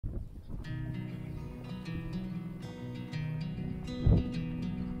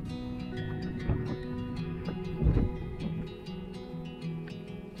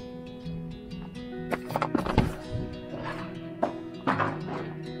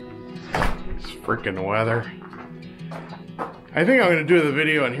Freaking weather. I think I'm going to do the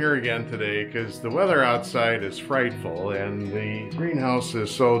video in here again today because the weather outside is frightful and the greenhouse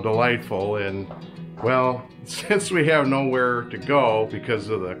is so delightful, and well, since we have nowhere to go because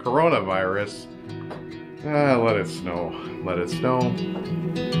of the coronavirus, let it snow, let it snow,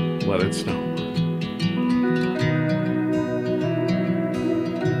 let it snow.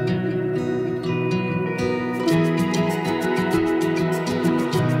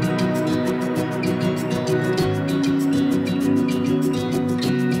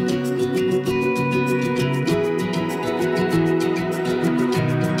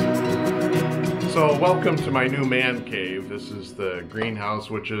 So welcome to my new man cave. This is the greenhouse,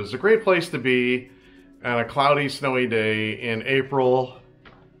 which is a great place to be on a cloudy, snowy day in April.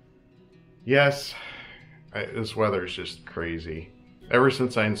 Yes, this weather is just crazy. Ever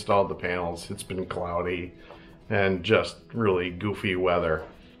since I installed the panels, it's been cloudy and just really goofy weather.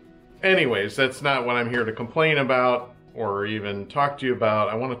 Anyways, that's not what I'm here to complain about or even talk to you about.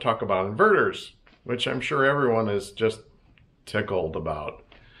 I want to talk about inverters, which I'm sure everyone is just tickled about.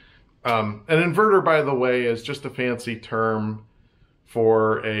 An inverter, by the way, is just a fancy term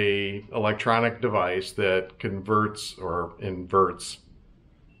for a electronic device that converts or inverts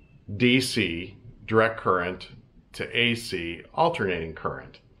DC, direct current, to AC, alternating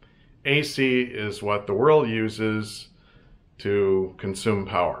current. AC is what the world uses to consume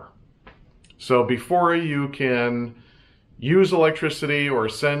power. So before you can use electricity or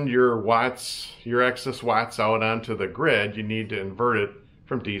send your watts, your excess watts out onto the grid, you need to invert it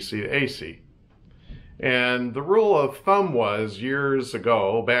from DC to AC. And the rule of thumb was, years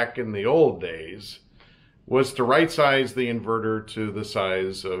ago, back in the old days, was to right size the inverter to the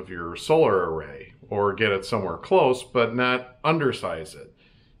size of your solar array, or get it somewhere close, but not undersize it,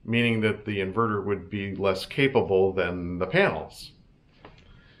 meaning that the inverter would be less capable than the panels.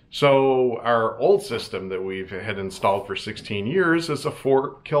 So our old system that we've had installed for 16 years is a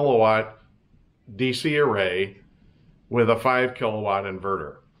 4 kilowatt DC array with a 5 kilowatt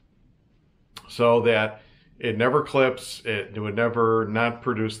inverter, so that it never clips, it would never not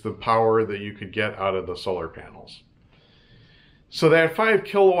produce the power that you could get out of the solar panels. So that 5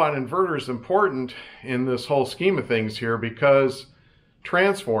 kilowatt inverter is important in this whole scheme of things here, because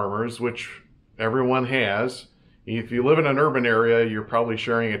transformers, which everyone has, if you live in an urban area, you're probably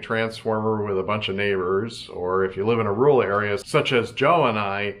sharing a transformer with a bunch of neighbors, or if you live in a rural area, such as Joe and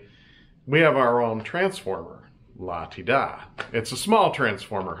I, we have our own transformer. La-ti-da. It's a small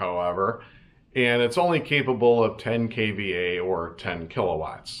transformer, however, and it's only capable of 10 kVA or 10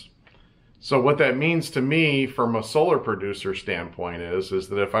 kilowatts. So what that means to me from a solar producer standpoint is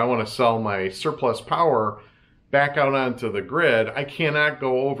that if I want to sell my surplus power back out onto the grid, I cannot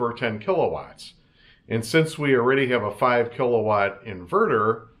go over 10 kilowatts. And since we already have a 5 kilowatt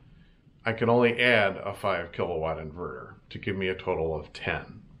inverter, I can only add a 5 kilowatt inverter to give me a total of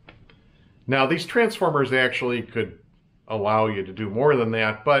 10. Now, these transformers actually could allow you to do more than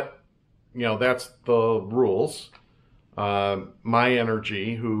that, but, you know, that's the rules.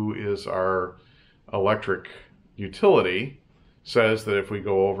 MiEnergy, who is our electric utility, says that if we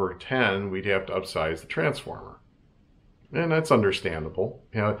go over 10, we'd have to upsize the transformer. And that's understandable.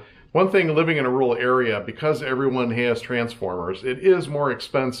 You know, one thing, living in a rural area, because everyone has transformers, it is more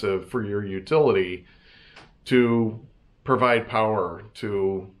expensive for your utility to provide power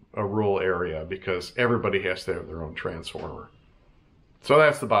to a rural area, because everybody has to have their own transformer. So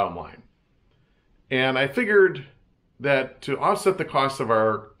that's the bottom line. And I figured that to offset the cost of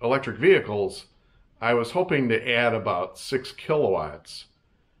our electric vehicles, I was hoping to add about 6 kilowatts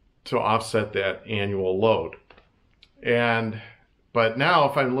to offset that annual load. But now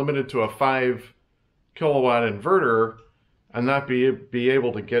if I'm limited to a 5 kilowatt inverter, I'm not be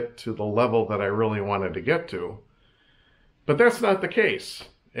able to get to the level that I really wanted to get to. But that's not the case.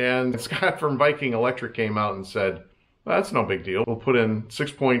 And Scott from Viking Electric came out and said, well, that's no big deal. We'll put in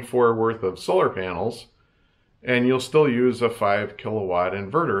 6.4 worth of solar panels and you'll still use a 5 kilowatt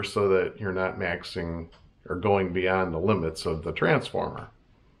inverter so that you're not maxing or going beyond the limits of the transformer.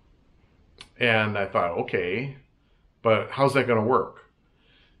 And I thought, okay, but how's that going to work?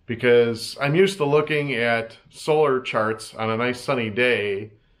 Because I'm used to looking at solar charts on a nice sunny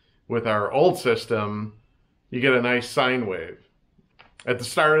day. With our old system, you get a nice sine wave. At the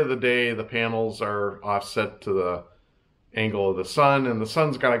start of the day, the panels are offset to the angle of the sun, and the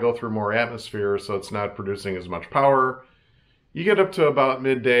sun's got to go through more atmosphere, so it's not producing as much power. You get up to about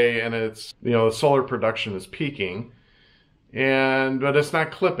midday, and it's, you know, the solar production is peaking. but it's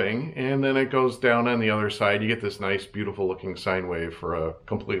not clipping, and then it goes down on the other side. You get this nice, beautiful looking sine wave for a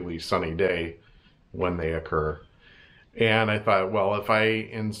completely sunny day when they occur. And I thought, well, if I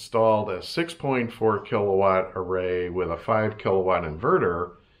installed a 6.4 kilowatt array with a 5 kilowatt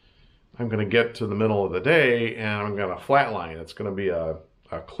inverter, I'm going to get to the middle of the day and I'm going to flatline. It's going to be a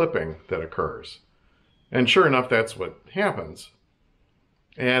clipping that occurs. And sure enough, that's what happens.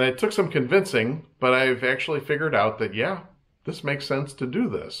 And it took some convincing, but I've actually figured out that, yeah, this makes sense to do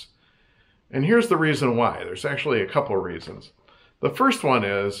this. And here's the reason why. There's actually a couple of reasons. The first one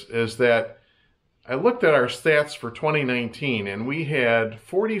is that I looked at our stats for 2019, and we had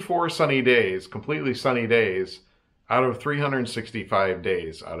 44 sunny days, completely sunny days, out of 365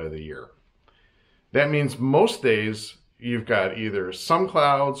 days out of the year. That means most days you've got either some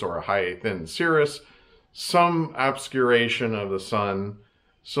clouds or a high thin cirrus, some obscuration of the sun,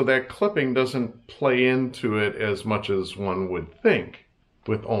 so that clipping doesn't play into it as much as one would think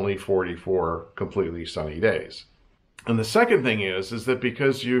with only 44 completely sunny days. And the second thing is that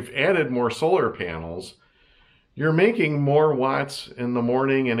because you've added more solar panels, you're making more watts in the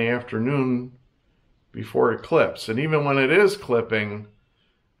morning and afternoon before it clips. And even when it is clipping,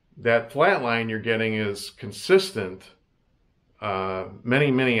 that flat line you're getting is consistent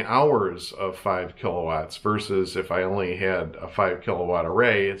many, many hours of 5 kilowatts versus if I only had a 5 kilowatt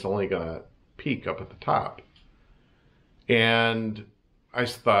array, it's only going to peak up at the top. And I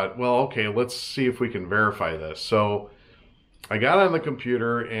thought, well, okay, let's see if we can verify this. So I got on the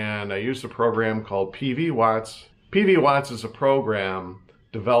computer and I used a program called PVWatts. PVWatts is a program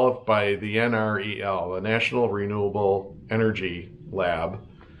developed by the NREL, the National Renewable Energy Lab.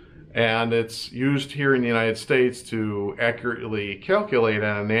 And it's used here in the United States to accurately calculate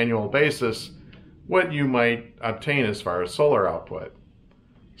on an annual basis what you might obtain as far as solar output.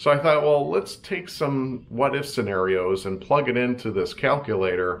 So I thought, well, let's take some what-if scenarios and plug it into this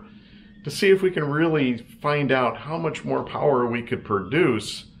calculator to see if we can really find out how much more power we could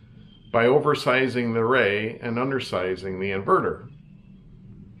produce by oversizing the array and undersizing the inverter.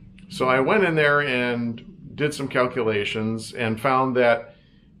 So I went in there and did some calculations and found that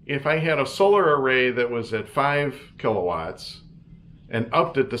if I had a solar array that was at 5 kilowatts and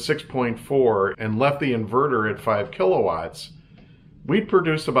upped it to 6.4 and left the inverter at 5 kilowatts, we'd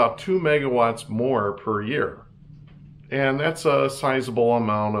produce about 2 megawatts more per year. And that's a sizable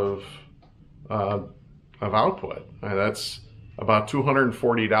amount of output. That's about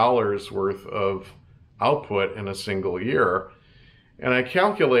 $240 worth of output in a single year. And I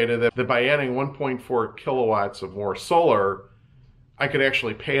calculated that by adding 1.4 kilowatts of more solar, I could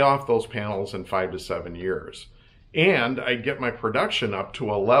actually pay off those panels in 5 to 7 years. And I'd get my production up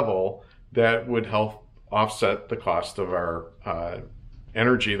to a level that would help offset the cost of our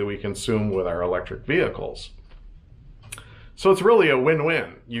energy that we consume with our electric vehicles. So it's really a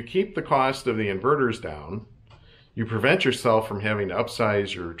win-win. You keep the cost of the inverters down, you prevent yourself from having to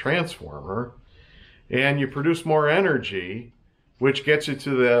upsize your transformer, and you produce more energy, which gets you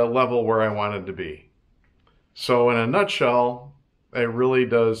to the level where I wanted to be. So in a nutshell, it really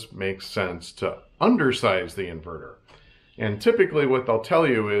does make sense to undersize the inverter. And typically what they'll tell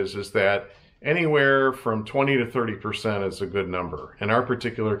you is that anywhere from 20 to 30% is a good number. In our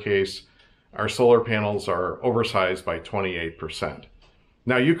particular case, our solar panels are oversized by 28%.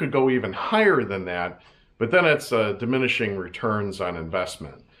 Now you could go even higher than that, but then it's diminishing returns on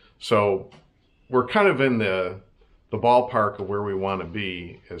investment. So we're kind of in the ballpark of where we want to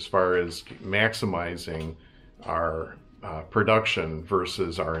be as far as maximizing our production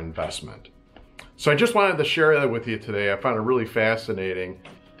versus our investment. So I just wanted to share that with you today. I found it really fascinating.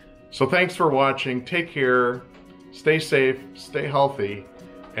 So thanks for watching. Take care, stay safe, stay healthy,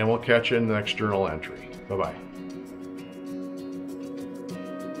 and we'll catch you in the next journal entry. Bye-bye.